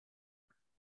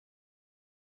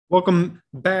Welcome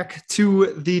back to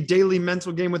the Daily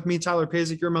Mental Game with me, Tyler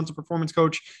Pazik, your mental performance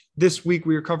coach. This week,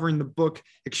 we are covering the book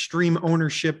Extreme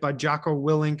Ownership by Jocko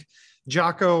Willink.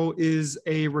 Jocko is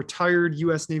a retired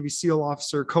U.S. Navy SEAL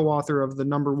officer, co-author of the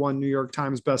 #1 New York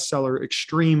Times bestseller,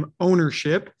 Extreme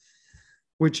Ownership,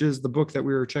 which is the book that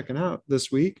we were checking out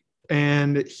this week.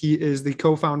 And he is the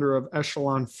co-founder of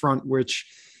Echelon Front, which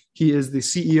he is the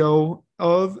CEO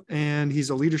of, and he's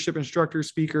a leadership instructor,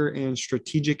 speaker, and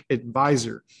strategic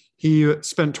advisor. He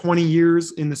spent 20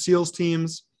 years in the SEALs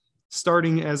teams,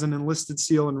 starting as an enlisted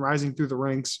SEAL and rising through the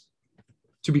ranks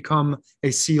to become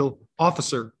a SEAL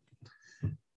officer.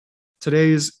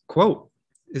 Today's quote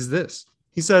is this.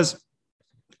 He says,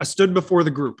 "I stood before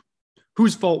the group.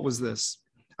 Whose fault was this?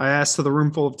 I asked to the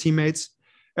room full of teammates.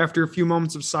 After a few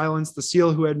moments of silence, the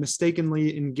SEAL who had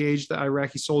mistakenly engaged the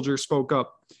Iraqi soldier spoke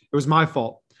up. It was my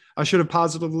fault. I should have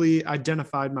positively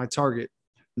identified my target.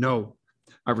 No,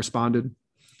 I responded.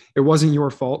 It wasn't your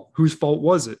fault. Whose fault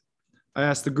was it? I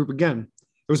asked the group again.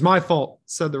 It was my fault,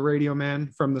 said the radio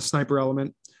man from the sniper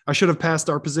element. I should have passed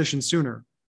our position sooner.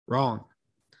 Wrong,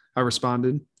 I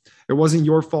responded. It wasn't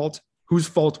your fault. Whose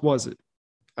fault was it?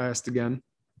 I asked again.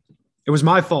 It was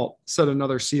my fault, said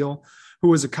another SEAL, who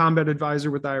was a combat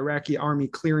advisor with the Iraqi Army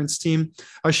clearance team.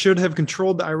 I should have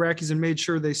controlled the Iraqis and made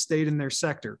sure they stayed in their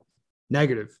sector.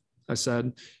 Negative, I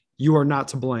said. You are not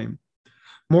to blame.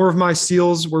 More of my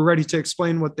SEALs were ready to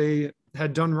explain what they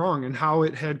had done wrong and how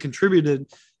it had contributed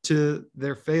to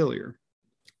their failure.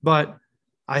 But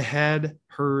I had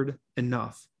heard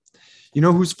enough. You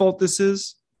know whose fault this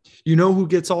is? You know who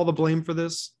gets all the blame for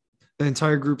this? The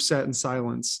entire group sat in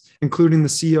silence, including the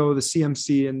CEO, the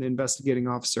CMC, and the investigating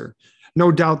officer. No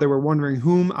doubt they were wondering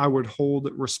whom I would hold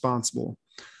responsible.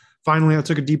 Finally, I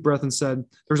took a deep breath and said,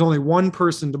 there's only one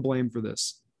person to blame for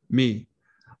this, me.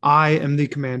 I am the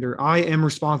commander. I am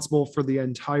responsible for the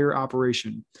entire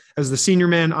operation. As the senior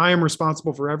man, I am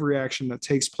responsible for every action that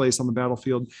takes place on the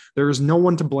battlefield. There is no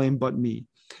one to blame but me.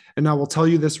 And I will tell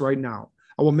you this right now.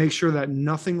 I will make sure that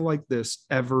nothing like this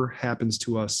ever happens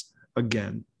to us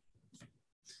again.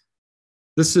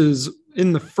 This is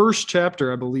in the first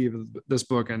chapter, I believe, of this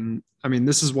book. And I mean,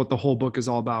 this is what the whole book is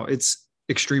all about. It's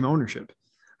extreme ownership.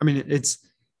 I mean, it's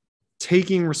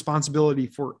taking responsibility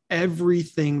for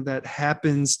everything that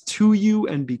happens to you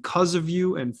and because of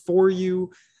you and for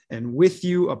you and with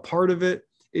you, a part of it.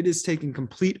 It is taking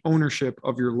complete ownership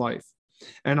of your life.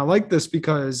 And I like this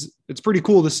because it's pretty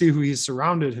cool to see who he's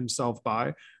surrounded himself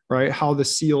by, right? How the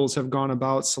SEALs have gone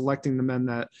about selecting the men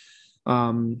that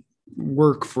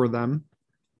work for them.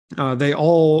 They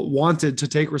all wanted to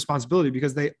take responsibility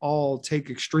because they all take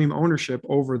extreme ownership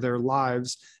over their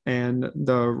lives and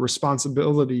the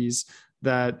responsibilities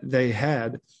that they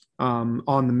had on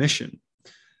the mission.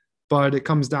 But it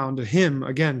comes down to him,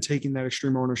 again, taking that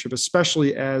extreme ownership,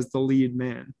 especially as the lead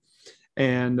man.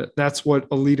 And that's what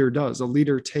a leader does. A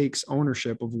leader takes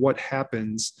ownership of what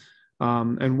happens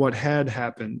and what had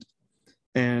happened.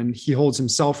 And he holds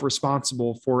himself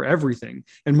responsible for everything.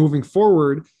 And moving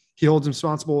forward, he holds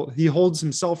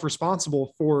himself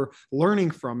responsible for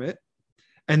learning from it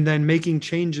and then making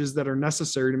changes that are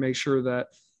necessary to make sure that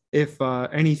if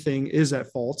anything is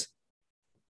at fault,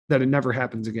 that it never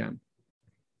happens again.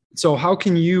 So how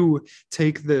can you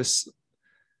take this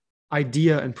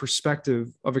idea and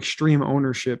perspective of extreme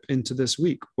ownership into this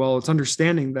week? Well, it's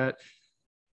understanding that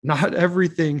not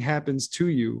everything happens to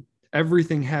you.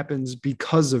 Everything happens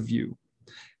because of you.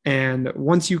 And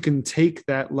once you can take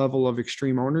that level of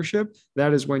extreme ownership,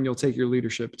 that is when you'll take your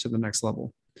leadership to the next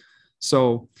level.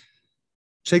 So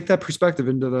take that perspective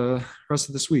into the rest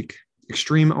of this week.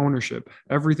 Extreme ownership.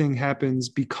 Everything happens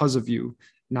because of you,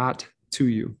 not to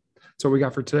you. That's what we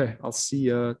got for today. I'll see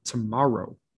you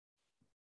tomorrow.